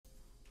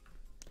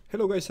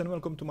Hello guys and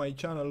welcome to my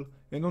channel,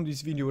 and on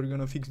this video we're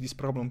gonna fix this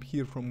problem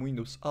here from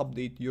Windows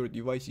Update. Your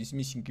device is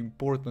missing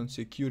important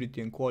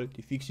security and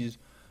quality fixes,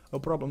 a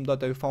problem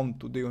that I found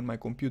today on my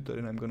computer,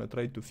 and I'm gonna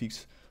try to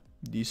fix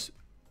this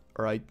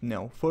right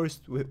now.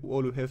 First,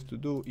 all you have to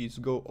do is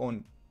go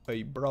on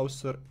a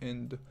browser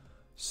and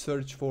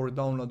search for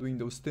download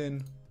Windows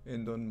 10,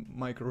 and on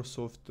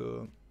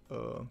Microsoft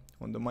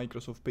on the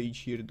Microsoft page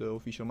here, the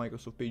official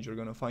Microsoft page, you're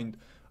gonna find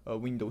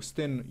Windows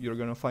 10. You're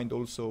gonna find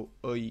also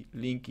a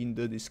link in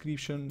the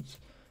descriptions,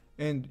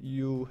 and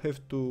you have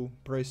to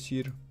press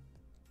here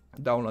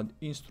download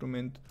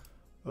instrument,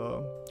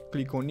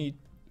 click on it,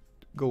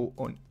 go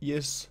on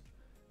yes,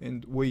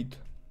 and wait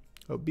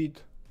a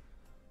bit,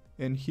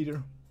 and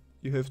here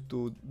you have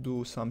to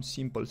do some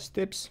simple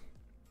steps.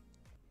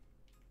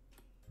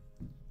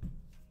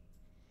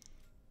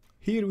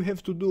 Here we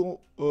have to do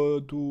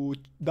to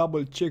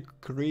double check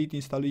create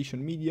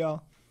installation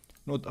media,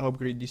 not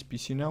upgrade this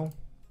PC now.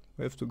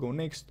 We have to go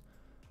next.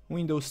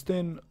 Windows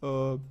 10,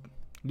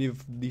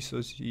 leave this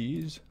as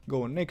is,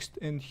 go on next,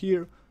 and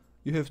here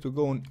you have to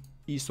go on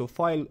ISO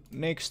file,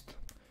 next,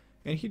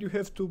 and here you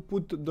have to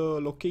put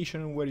the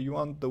location where you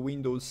want the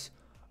Windows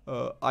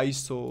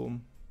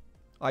ISO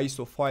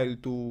file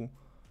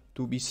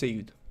to be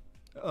saved.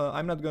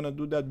 I'm not gonna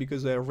do that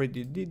because I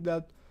already did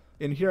that.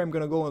 And here I'm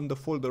gonna go on the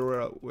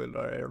folder where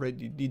I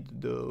already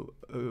did the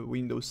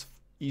Windows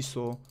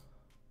ISO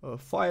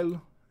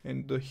file,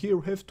 and here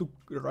we have to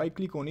right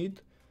click on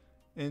it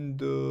and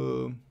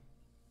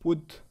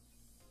put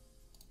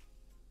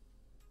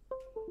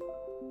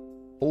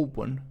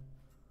open,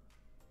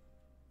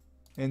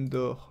 and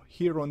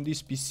here on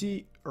this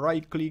PC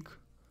right click,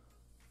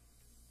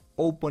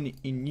 open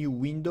in new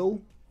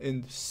window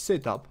and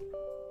setup,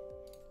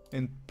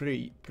 and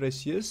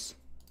press yes.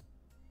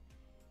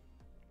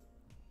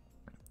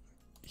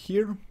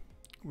 Here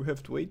we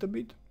have to wait a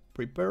bit,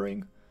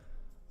 preparing.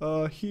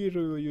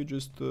 Here you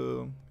just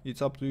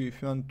it's up to you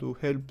if you want to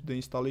help the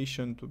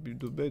installation to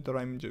do better.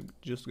 I'm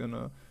just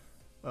gonna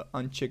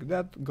uncheck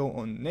that, go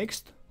on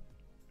next.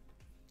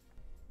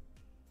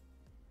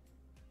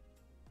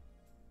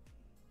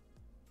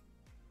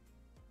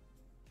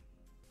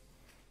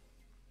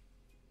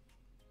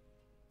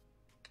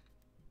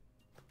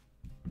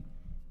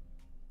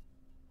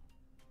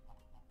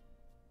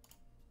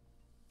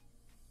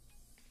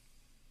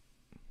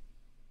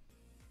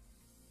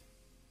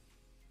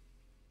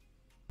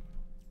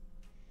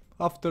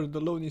 After the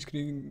loading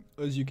screen,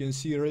 as you can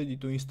see, ready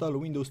to install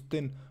Windows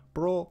 10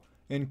 Pro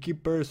and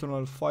keep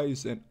personal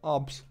files and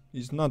apps.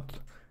 Is not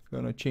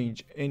gonna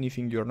change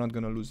anything. You're not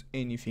gonna lose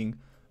anything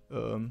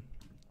to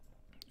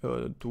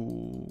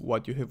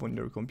what you have on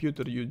your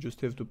computer. You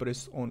just have to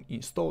press on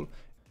install,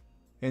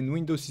 and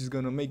Windows is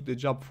gonna make the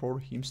job for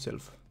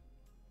himself.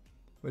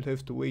 We'll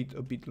have to wait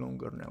a bit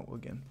longer now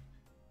again.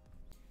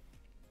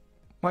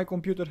 My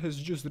computer has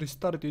just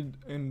restarted,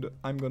 and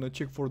I'm gonna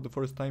check for the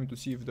first time to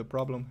see if the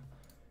problem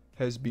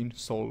has been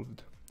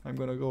solved. I'm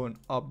gonna go on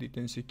update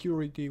and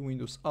security,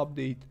 Windows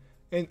Update,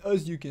 and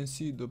as you can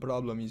see, the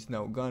problem is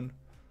now gone.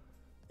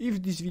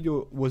 If this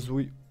video was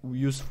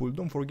useful,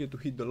 don't forget to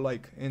hit the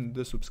like and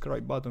the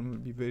subscribe button, will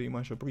be very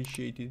much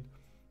appreciated.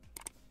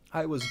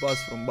 I was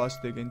Bas from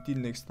Bastec. Until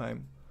next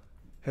time,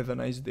 have a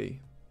nice day.